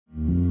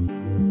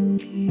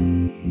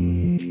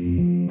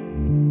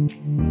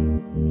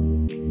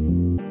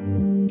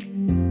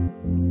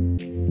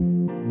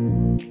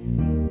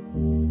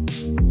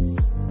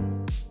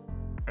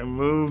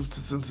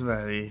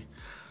Cincinnati.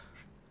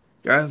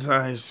 Got into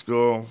high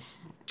school.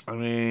 I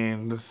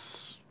mean,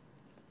 this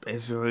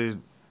basically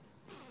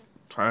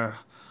try to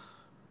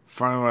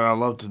find what I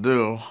love to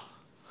do.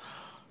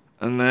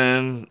 And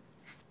then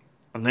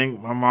I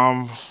think my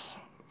mom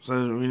said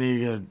you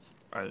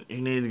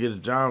need to get a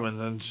job, and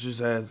then she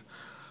said,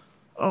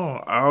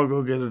 "Oh, I'll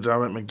go get a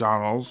job at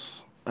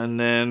McDonald's, and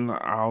then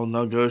I'll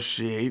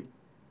negotiate.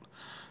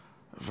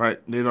 If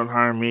they don't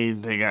hire me,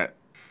 they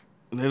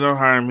don't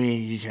hire me,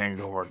 you can't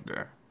go work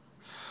there."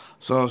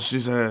 So she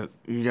said,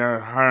 "You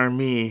gotta hire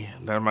me,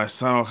 then my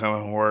son will come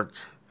and work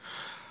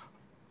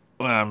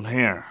when I'm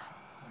here.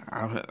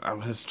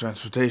 I'm his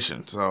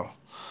transportation." So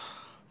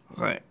I was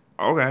like,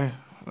 okay.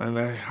 And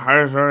they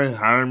hired her and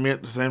hired me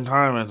at the same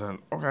time, and then,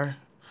 okay.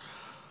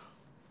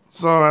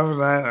 So after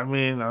that, I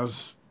mean, I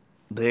was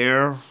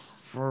there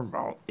for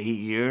about 8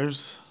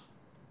 years.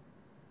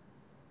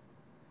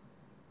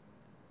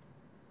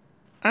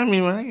 I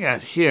mean, when I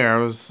got here,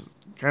 it was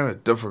kind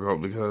of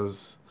difficult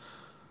because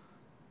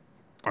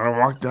I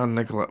walked down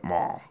Nicollet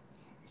Mall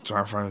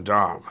trying to find a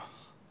job.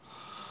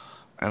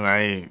 And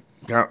I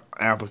got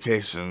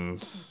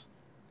applications,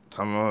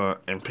 some of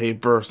it in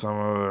paper, some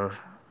of it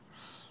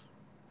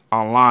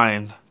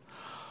online.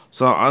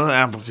 So on the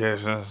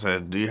application, it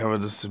said, "Do you have a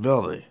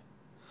disability?"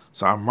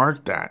 So I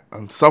marked that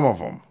on some of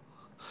them.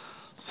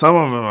 Some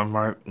of them I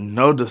marked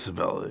no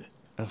disability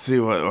and see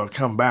what will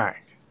come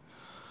back.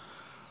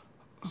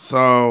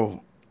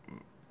 So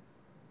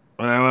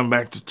when I went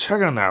back to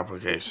check on the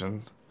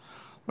application,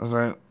 I was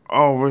like,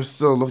 "Oh, we're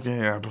still looking at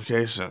your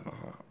application,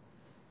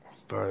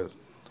 but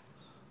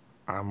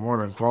I'm more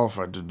than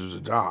qualified to do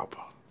the job.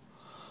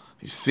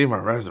 You see my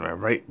resume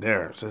right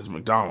there. It says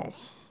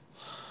McDonald's."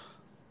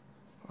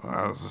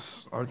 I was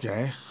just,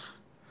 okay.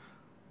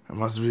 It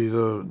must be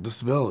the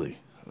disability.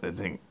 They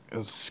think it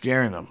was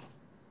scaring them.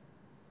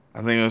 I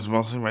think it was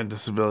mostly my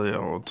disability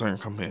that will turn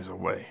companies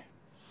away.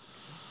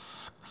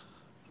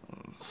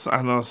 So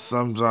I know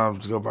some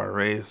jobs go by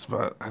race,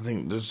 but I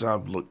think this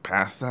job looked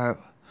past that.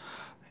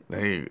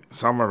 They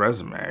saw my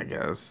resume, I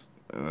guess,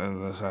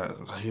 and they said,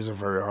 "He's a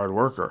very hard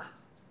worker."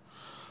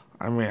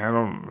 I mean, I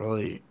don't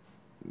really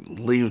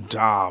leave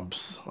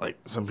jobs like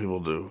some people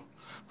do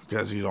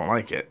because you don't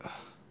like it.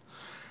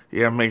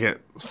 You gotta make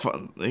it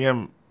fun.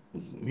 You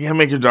gotta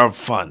make your job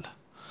fun.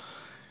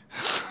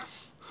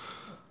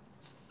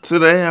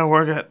 Today I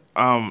work at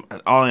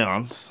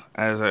Allianz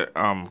as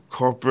a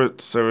corporate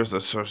service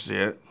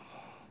associate,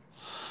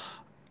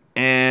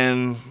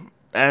 and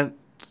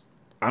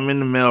I'm in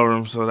the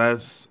mailroom, so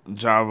that's a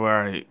job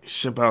where I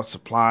ship out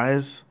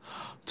supplies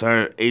to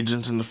our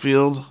agents in the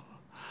field.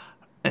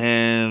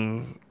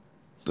 And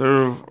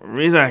the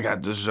reason I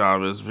got this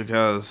job is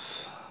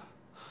because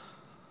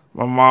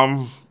my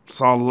mom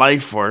saw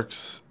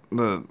LifeWorks,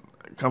 the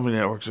company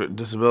that works with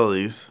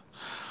disabilities,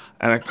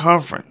 at a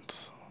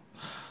conference.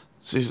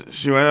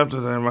 She went up to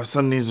them, "My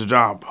son needs a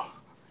job.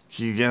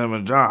 Can you get him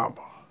a job?"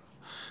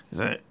 He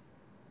said,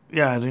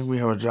 "Yeah, I think we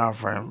have a job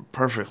for him,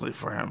 perfectly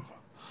for him."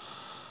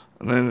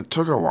 And then it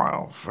took a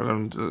while for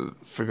them to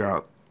figure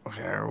out,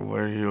 okay,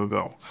 where do you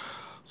go?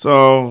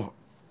 So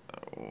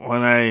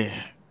when I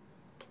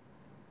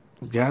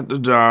got the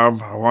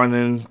job, I went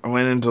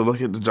in to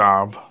look at the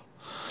job.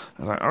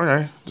 I was like,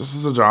 okay, this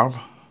is a job.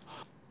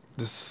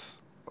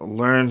 Just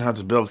learn how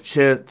to build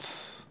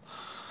kits.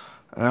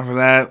 And after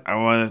that, I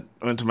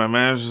went to my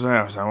manager's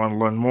house. I want to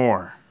learn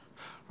more.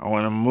 I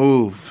want to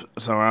move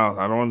somewhere else.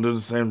 I don't want to do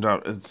the same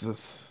job. It's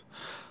just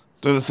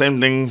doing the same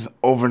things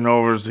over and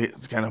over.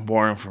 It's kind of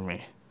boring for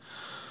me.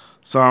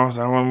 So I want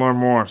to learn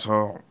more.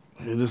 So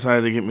he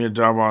decided to get me a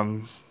job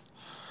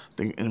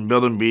in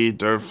Building B,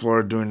 third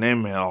floor, doing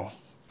name mail,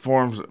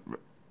 forms,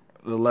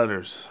 the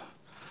letters,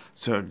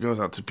 so it goes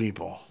out to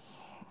people.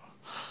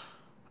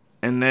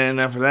 And then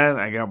after that,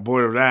 I got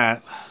bored of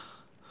that.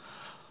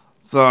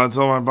 So I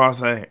told my boss,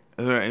 "Hey,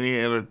 is there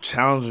any other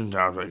challenging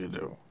jobs I could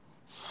do?"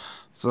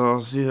 So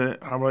she said,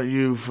 "How about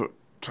you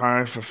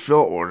try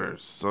fulfill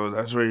orders?" So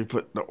that's where you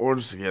put the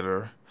orders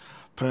together,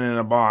 put it in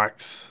a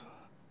box.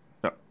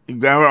 You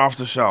grab it off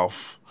the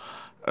shelf.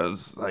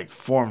 It's like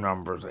form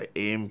numbers, like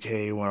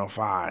AMK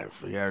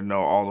 105. You gotta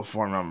know all the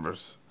form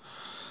numbers.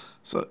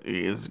 So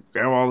you just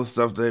grab all the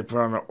stuff they put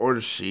on the order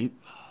sheet.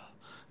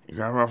 You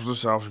grab it off the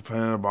shelf, you put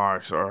it in a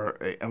box or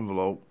an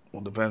envelope.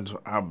 Well, depends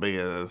how big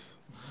it is.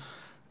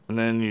 And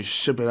then you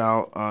ship it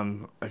out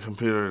on a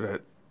computer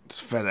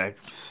that's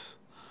FedEx.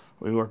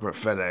 We work with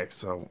FedEx,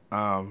 so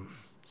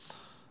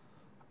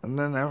and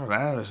then after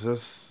that, it's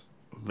just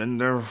been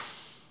there,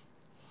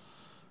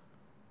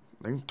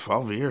 I think,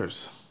 12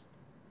 years.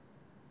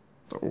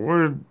 The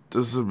word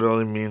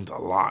disability means a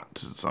lot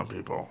to some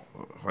people.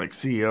 Like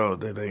CEO,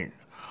 they think,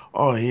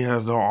 "Oh, he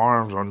has no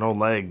arms or no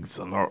legs,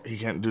 and he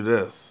can't do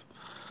this."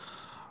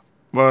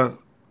 But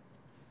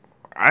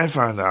I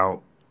find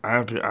out, I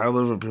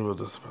live with people with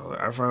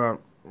disability. I find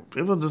out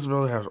people with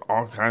disability have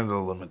all kinds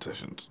of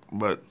limitations,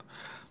 but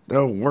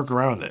they'll work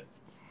around it.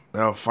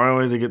 They'll find a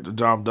way to get the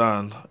job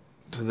done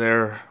to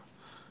their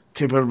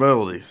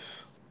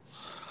capabilities.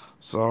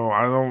 So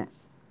I don't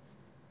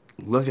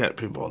look at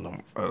people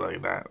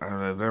like that.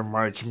 They're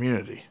my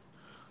community.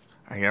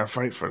 I gotta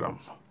fight for them.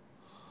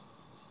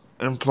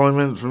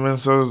 Employment for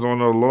Minnesota is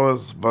one of the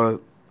lowest, but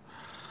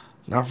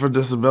not for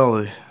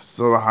disability. It's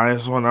still the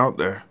highest one out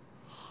there.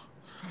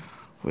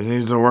 We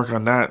need to work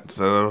on that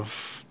instead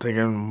of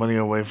taking money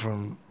away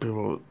from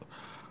people,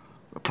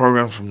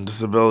 programs from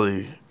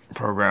disability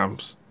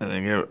programs, and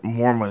then give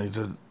more money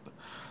to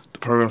the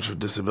programs for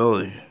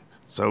disability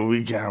so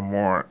we can have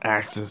more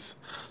access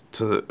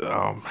to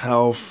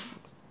health,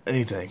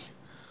 anything.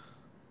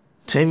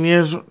 10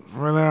 years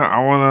from now, I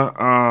want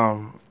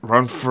to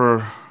run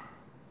for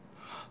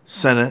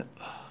Senate,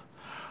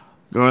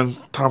 go in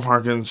Tom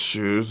Harkin's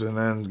shoes, and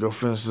then go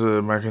finish the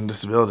American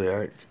Disability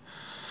Act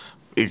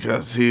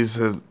because he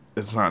said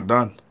it's not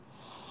done.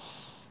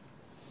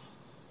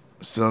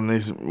 Still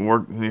needs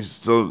work.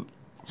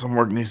 Some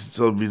work needs to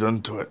still be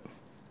done to it.